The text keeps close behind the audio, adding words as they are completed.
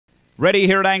Ready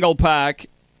here at Angle Park.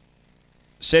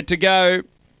 Set to go.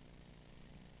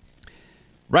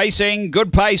 Racing,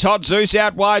 good pace, Hot Zeus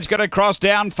out wide's got to cross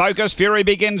down. Focus Fury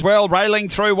begins well, railing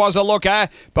through was a looker.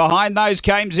 Behind those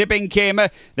came Zipping Kim,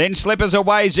 then Slippers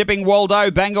away, Zipping Waldo,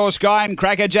 Bangor Sky and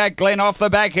Crackerjack Glen off the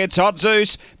back. It's Hot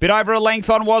Zeus, bit over a length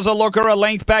on was a looker, a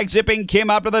length back, Zipping Kim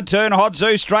up to the turn. Hot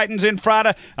Zeus straightens in front,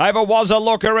 over was a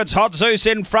looker. It's Hot Zeus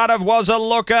in front of was a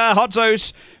looker. Hot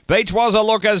Zeus beats was a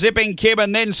looker, Zipping Kim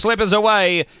and then Slippers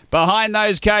away. Behind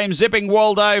those came Zipping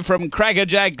Waldo from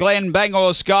Crackerjack Glen,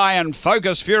 Bangor Sky and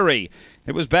Focus Fury.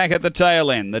 It was back at the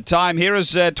tail end. The time here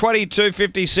is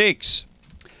 22:56.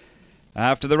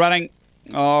 After the running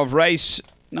of race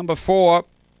number 4,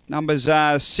 numbers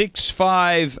 6,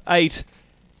 5, 8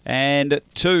 and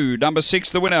 2. Number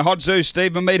 6, the winner, Hot Zeus,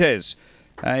 Steve Memetez.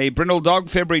 A brindle dog,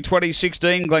 February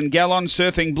 2016, Glengallon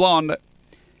Surfing Blonde.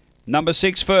 Number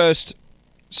 6 first.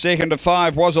 Second to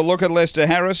 5 was a look at Lester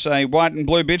Harris, a white and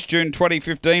blue bitch, June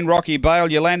 2015, Rocky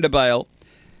Bale, Yolanda Bale.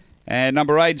 And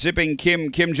number 8, Zipping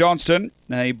Kim, Kim Johnston,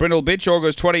 a brindle bitch,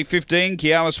 August 2015,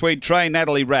 Kiawa Sweet Train,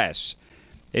 Natalie Rass.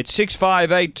 It's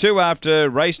 6-5-8-2 after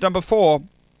race number 4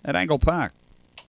 at Angle Park.